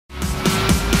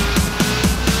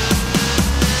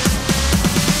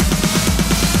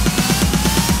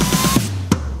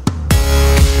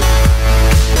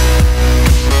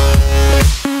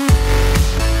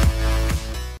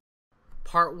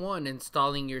1,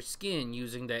 installing your skin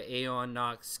using the Aeon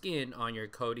Nox skin on your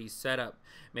Kodi setup.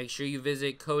 Make sure you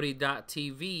visit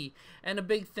Kodi.tv, and a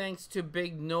big thanks to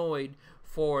Big Noid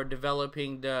for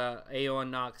developing the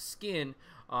Aeon Nox skin.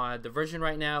 The version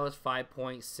right now is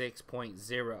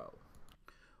 5.6.0.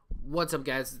 What's up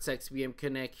guys, it's XBM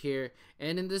Connect here,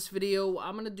 and in this video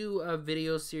I'm going to do a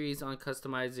video series on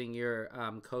customizing your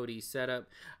Kodi setup.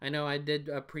 I know I did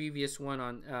a previous one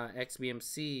on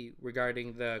XBMC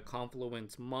regarding the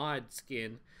Confluence mod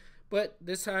skin, but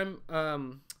this time a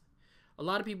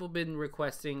lot of people have been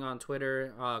requesting on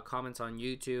Twitter, comments on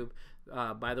YouTube.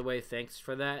 By the way, thanks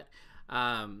for that.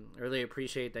 Really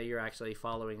appreciate that you're actually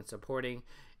following and supporting,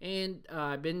 and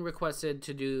I've been requested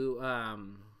to do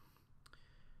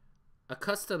a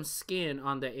custom skin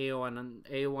on the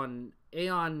Aeon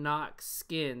Nox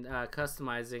skin,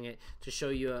 customizing it to show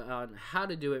you on how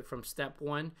to do it from step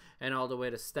 1 and all the way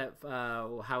to step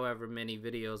however many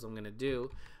videos I'm gonna do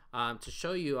to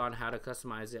show you on how to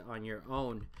customize it on your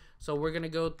own. So we're gonna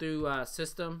go through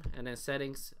system and then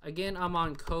settings. Again, I'm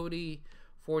on Kodi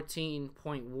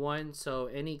 14.1, so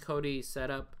any Kodi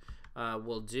setup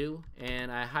will do,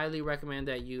 and I highly recommend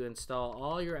that you install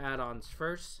all your add-ons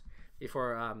first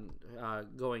before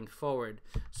going forward.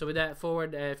 So with that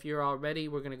forward, if you're all ready,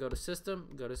 we're gonna go to system,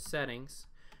 go to settings,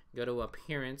 go to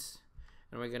appearance,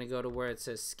 and we're gonna go to where it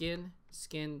says skin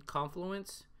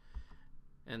Confluence,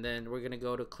 and then we're gonna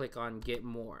go to click on get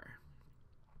more.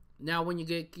 Now when you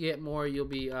get more, you'll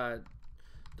be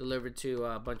delivered to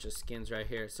a bunch of skins right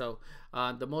here. So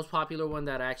the most popular one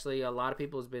that actually a lot of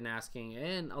people has been asking,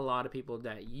 and a lot of people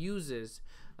that uses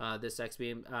this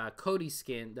XBM Kodi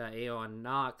skin, the Aeon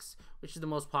Nox, which is the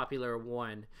most popular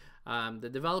one. The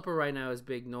developer right now is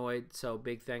Big Noid, so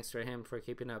big thanks for him for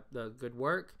keeping up the good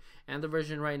work. And the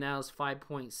version right now is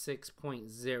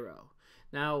 5.6.0.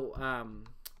 Now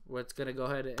we're gonna go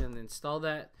ahead and install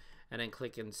that, and then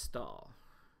click install.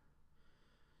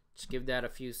 Just give that a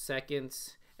few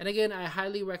seconds. And again, I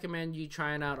highly recommend you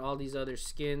trying out all these other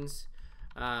skins.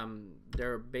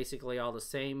 They're basically all the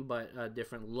same, but a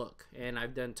different look. And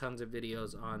I've done tons of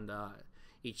videos on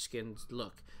each skin's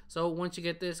look. So once you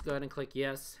get this, go ahead and click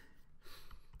yes.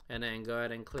 And then go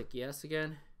ahead and click yes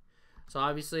again. So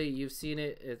obviously you've seen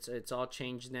it. It's all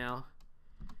changed now.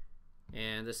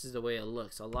 And this is the way it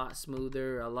looks. A lot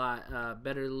smoother, a lot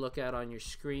better to look at on your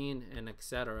screen, and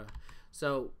etc.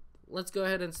 So let's go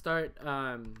ahead and start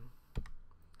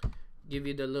give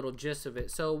you the little gist of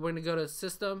it. So we're gonna go to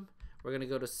system, we're gonna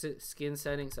go to skin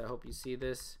settings. I hope you see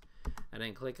this, and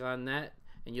then click on that,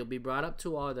 and you'll be brought up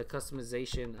to all the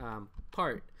customization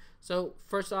part. So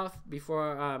first off,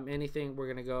 before anything, we're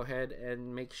gonna go ahead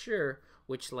and make sure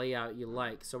which layout you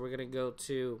like. So we're gonna go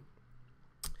to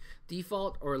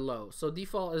default or low. So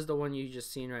default is the one you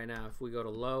just seen right now. If we go to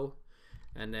low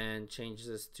and then change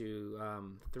this to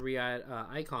 3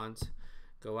 icons,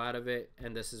 go out of it,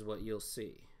 and this is what you'll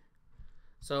see.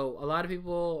 So a lot of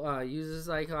people use this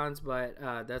icons, but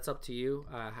that's up to you.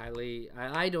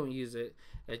 I don't use it.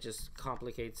 It just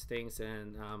complicates things,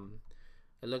 and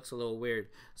it looks a little weird.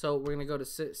 So we're gonna go to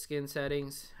skin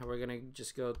settings, and we're gonna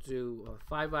just go to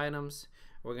 5 items.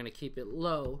 We're gonna keep it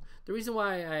low. The reason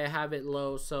why I have it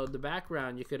low, so the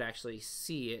background you could actually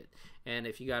see it, and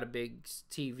if you got a big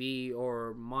TV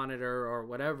or monitor or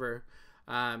whatever,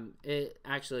 it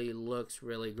actually looks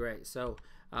really great. So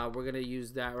we're gonna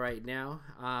use that right now.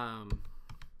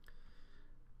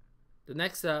 The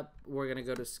next up, we're gonna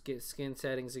go to skin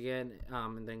settings again,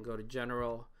 and then go to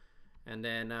general, and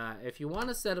then if you want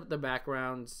to set up the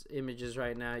backgrounds images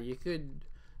right now, you could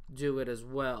do it as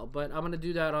well, but I'm gonna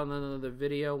do that on another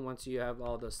video once you have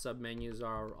all the sub menus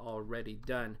are already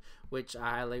done, which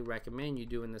I highly recommend you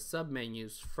doing the sub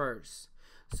menus first.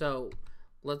 So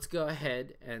let's go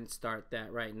ahead and start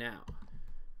that right now.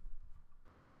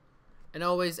 And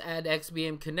always add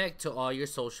XBM Connect to all your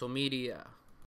social media.